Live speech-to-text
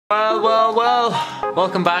Well,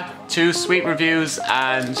 welcome back to Sweet Reviews,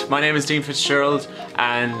 and my name is Dean Fitzgerald,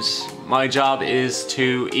 and my job is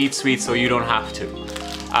to eat sweets so you don't have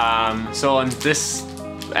to. So on this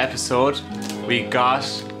episode, we got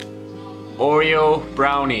Oreo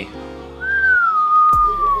Brownie.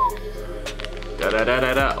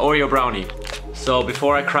 Oreo Brownie. So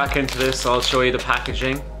before I crack into this, I'll show you the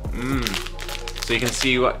packaging. So you can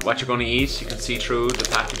see what you're going to eat. You can see through the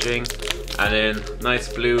packaging. And then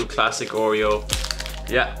nice blue classic Oreo.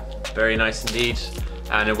 Yeah, very nice indeed.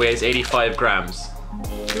 And it weighs 85 grams.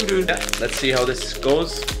 Yeah, let's see how this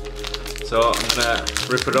goes. So I'm gonna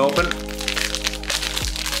rip it open.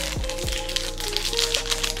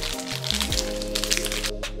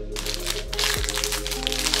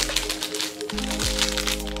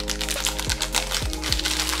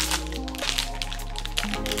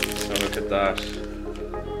 So look at that.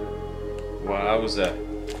 Wowza.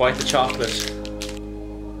 Quite the chocolate.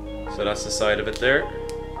 So that's the side of it there.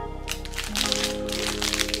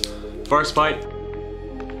 First bite.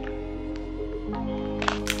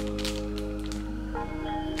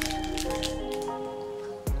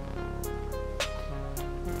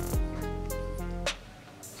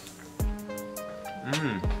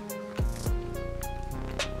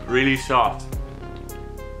 Really soft.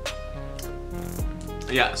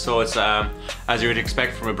 Yeah, so it's as you would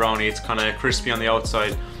expect from a brownie, it's kind of crispy on the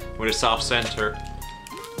outside with a soft center,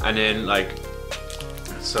 and then like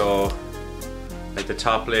the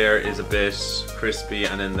top layer is a bit crispy,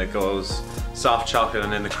 and then there goes soft chocolate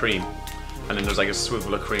and then the cream, and then there's like a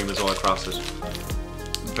swivel of cream as well across it.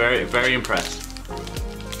 Very, very impressed.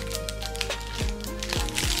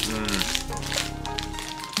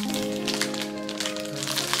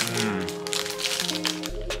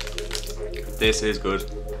 This is good.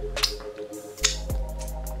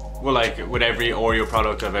 Well, like with every Oreo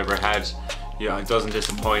product I've ever had, yeah, it doesn't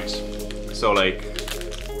disappoint. So like,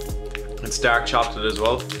 it's dark chocolate as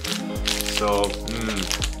well. So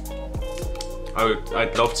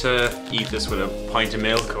I'd love to eat this with a pint of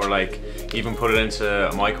milk, or like even put it into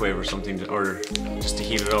a microwave or something, or just to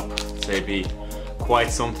heat it up. So it'd be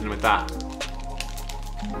quite something with that.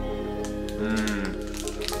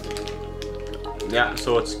 Yeah,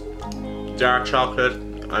 so it's dark chocolate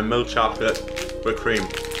and milk chocolate with cream.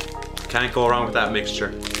 Can't go wrong with that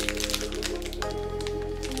mixture.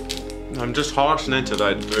 I'm just horsing into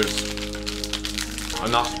that.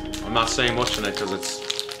 I'm not saying much in it because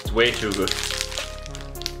it's way too good.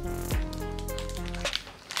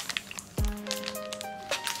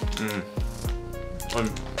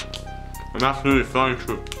 I'm absolutely flying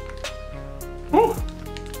through. Woo!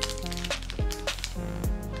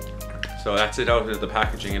 So that's it out of the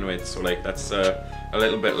packaging anyway. So like that's a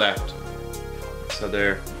little bit left. So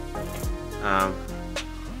there.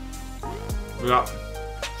 Yeah,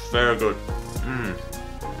 very good.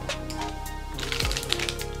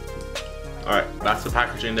 Alright, that's the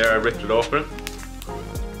packaging there. I ripped it open,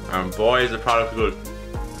 and boy is the product good.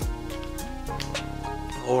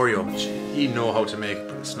 Oreo, you know how to make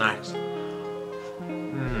snacks.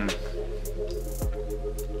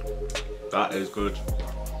 That is good.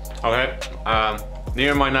 Okay,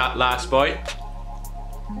 near my last bite.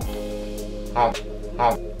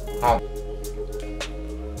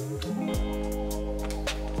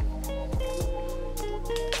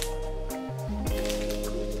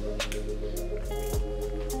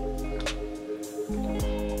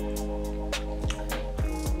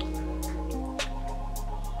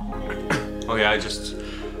 Okay, I just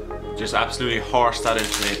absolutely horsed that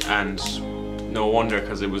into me, and no wonder,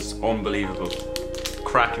 because it was unbelievable.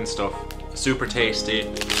 Cracking stuff, super tasty.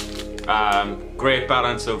 Great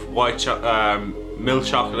balance of milk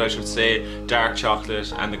chocolate, I should say, dark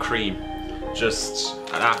chocolate, and the cream. Just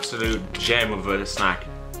an absolute gem of a snack.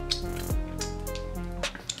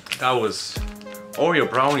 That was Oreo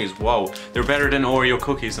brownies. Wow, they're better than Oreo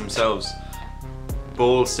cookies themselves.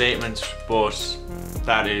 Bold statement, but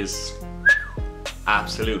that is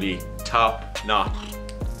absolutely top notch,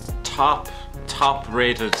 top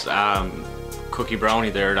rated cookie brownie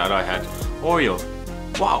there that I had. Oreo,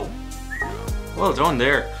 wow, well done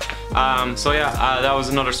there. So yeah, that was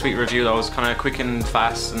another sweet review. That was kind of quick and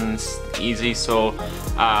fast and easy. So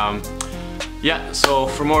yeah, so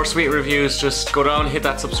for more sweet reviews, just go down, hit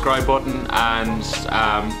that subscribe button, and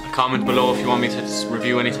comment below if you want me to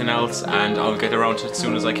review anything else, and I'll get around to it as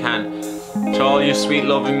soon as I can. To all you sweet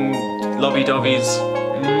loving lovey-doveys,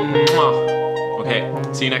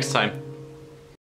 okay, see you next time.